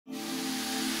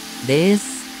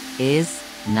This is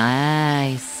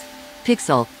nice.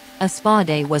 Pixel, a spa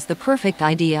day was the perfect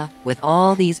idea with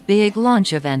all these big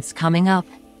launch events coming up.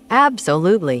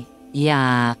 Absolutely.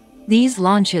 Yeah, these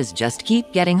launches just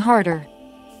keep getting harder.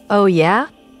 Oh yeah?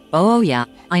 Oh yeah,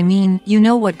 I mean, you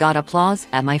know what got applause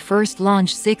at my first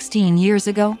launch 16 years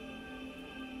ago?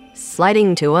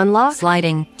 Sliding to unlock?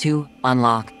 Sliding to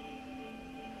unlock.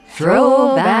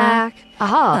 Throwback.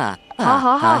 Aha. Ha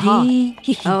ha, ha, ha. hee,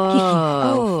 hee, hee, hee. Oh.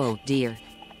 Oh dear.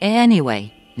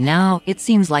 Anyway, now it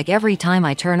seems like every time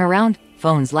I turn around,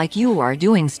 phones like you are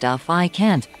doing stuff I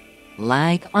can't.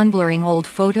 Like unblurring old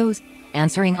photos,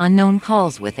 answering unknown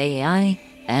calls with AI,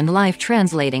 and live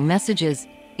translating messages.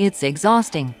 It's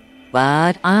exhausting.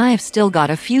 But I've still got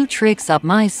a few tricks up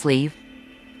my sleeve.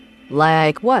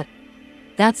 Like what?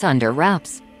 That's under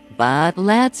wraps. But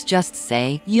let's just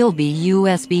say you'll be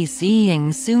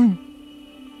USB-C'ing soon.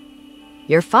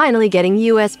 You're finally getting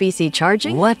USB-C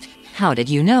charging? What? How did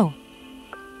you know?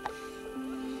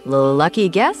 Lucky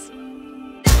guess?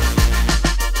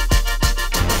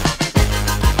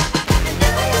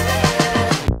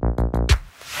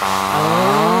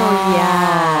 Oh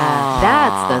yeah,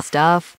 that's the stuff.